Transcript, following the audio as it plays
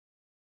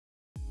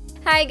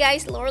Hi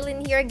guys,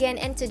 Lorelyn here again,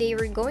 and today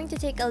we're going to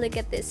take a look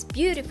at this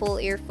beautiful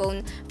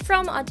earphone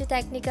from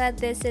Technica.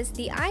 This is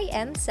the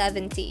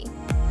IM70.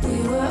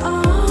 We were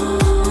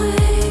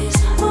always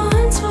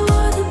once for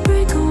the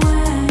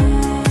breakaway,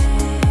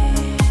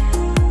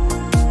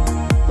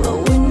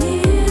 but we're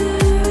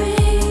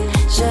nearing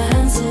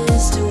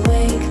chances to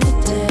wake the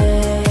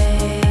day.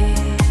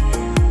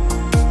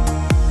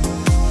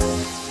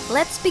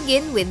 Let's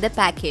begin with the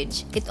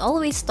package. It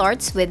always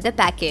starts with the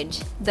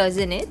package,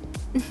 doesn't it?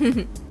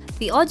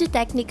 The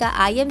Technica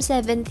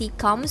IM70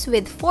 comes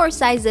with 4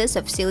 sizes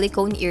of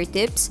silicone ear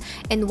tips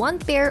and 1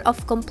 pair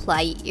of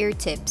Comply ear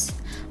tips.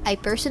 I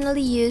personally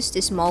use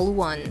the small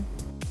one.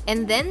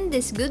 And then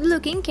this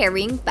good-looking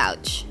carrying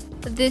pouch.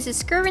 This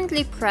is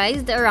currently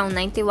priced around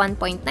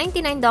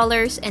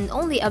 $91.99 and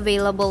only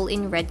available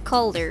in red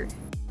color.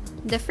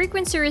 The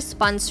frequency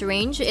response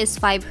range is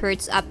 5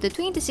 Hz up to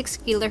 26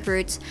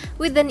 kHz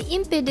with an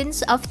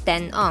impedance of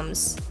 10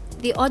 ohms.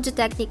 The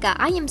Technica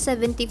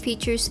IM70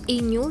 features a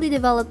newly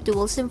developed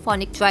dual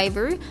Symphonic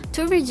driver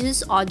to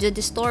reduce audio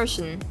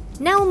distortion.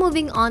 Now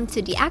moving on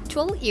to the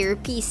actual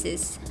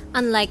earpieces.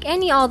 Unlike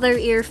any other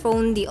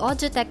earphone, the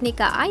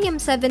Technica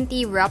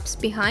IM70 wraps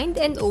behind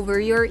and over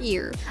your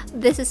ear.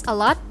 This is a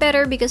lot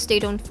better because they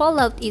don't fall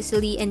out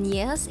easily, and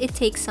yes, it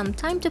takes some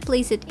time to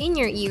place it in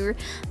your ear,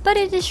 but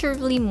it is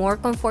surely more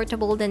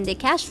comfortable than the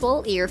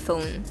casual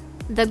earphone.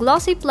 The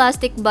glossy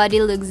plastic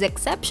body looks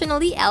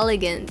exceptionally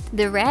elegant.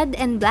 The red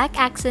and black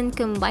accent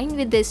combined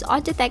with this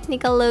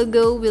Technica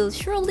logo will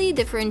surely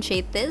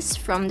differentiate this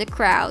from the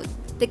crowd.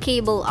 The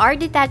cables are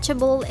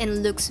detachable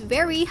and looks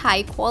very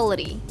high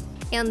quality.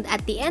 And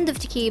at the end of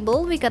the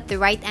cable, we got the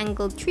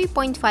right-angled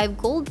 3.5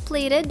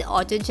 gold-plated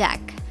audio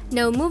jack.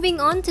 Now moving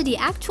on to the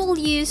actual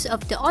use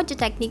of the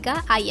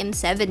Technica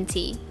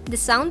IM70. The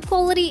sound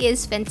quality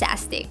is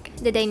fantastic.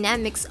 The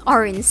dynamics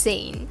are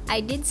insane.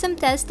 I did some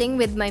testing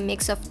with my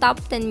mix of top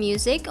 10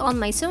 music on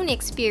my Sony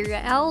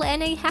Xperia L,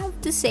 and I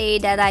have to say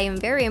that I am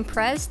very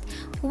impressed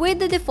with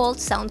the default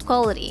sound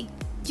quality.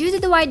 Due to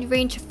the wide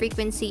range of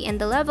frequency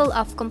and the level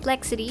of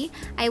complexity,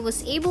 I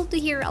was able to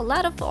hear a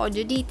lot of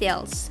audio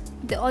details.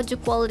 The audio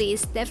quality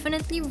is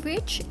definitely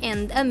rich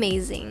and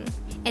amazing.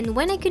 And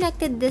when I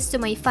connected this to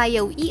my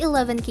FiO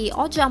E11K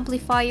audio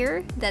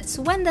amplifier, that's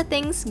when the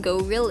things go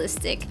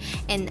realistic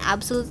and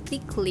absolutely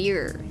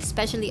clear,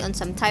 especially on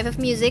some type of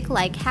music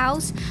like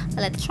house,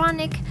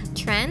 electronic,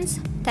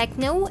 trance,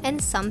 techno,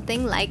 and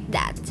something like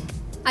that.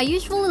 I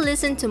usually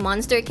listen to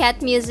Monster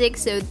Cat music,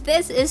 so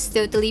this is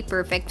totally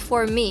perfect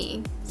for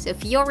me. So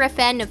if you're a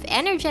fan of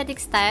energetic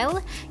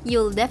style,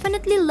 you'll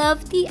definitely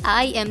love the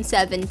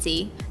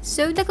IM70.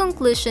 So the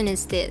conclusion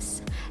is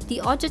this. The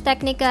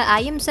Technica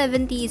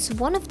IM70 is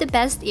one of the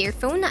best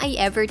earphone I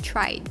ever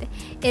tried.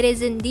 It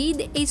is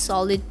indeed a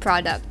solid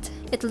product.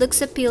 It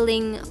looks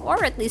appealing,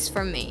 or at least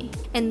for me.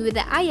 And with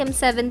the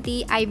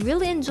IM70, I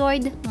really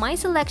enjoyed my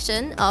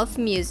selection of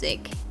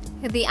music.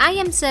 The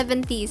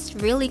IM70 is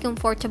really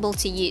comfortable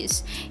to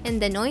use,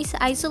 and the noise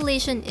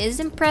isolation is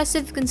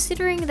impressive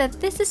considering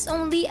that this is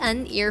only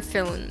an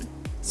earphone.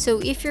 So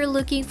if you're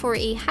looking for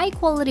a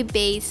high-quality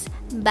bass,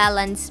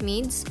 balanced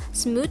mids,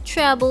 smooth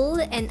treble,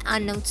 and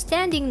an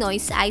outstanding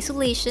noise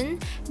isolation,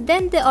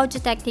 then the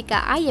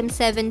Technica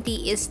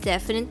IM70 is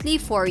definitely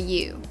for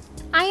you.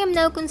 I am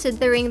now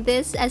considering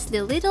this as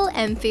the little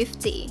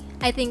M50.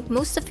 I think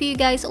most of you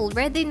guys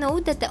already know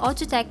that the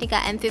Technica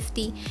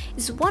M50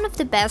 is one of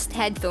the best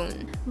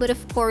headphones. But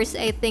of course,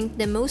 I think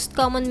the most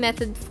common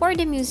method for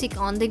the music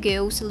on the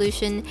go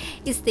solution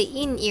is the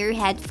in-ear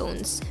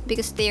headphones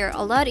because they are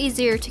a lot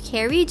easier to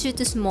carry due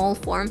to small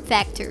form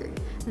factor.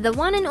 The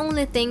one and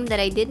only thing that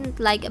I didn't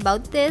like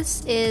about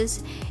this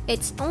is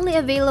it's only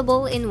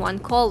available in one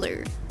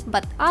color.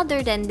 But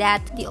other than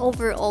that, the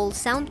overall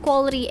sound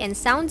quality and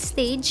sound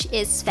stage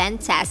is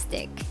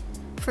fantastic.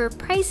 For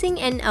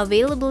pricing and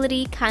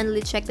availability,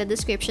 kindly check the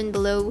description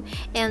below.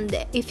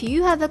 And if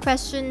you have a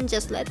question,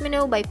 just let me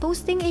know by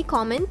posting a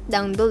comment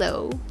down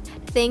below.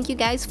 Thank you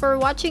guys for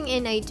watching,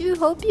 and I do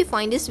hope you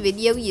find this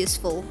video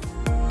useful.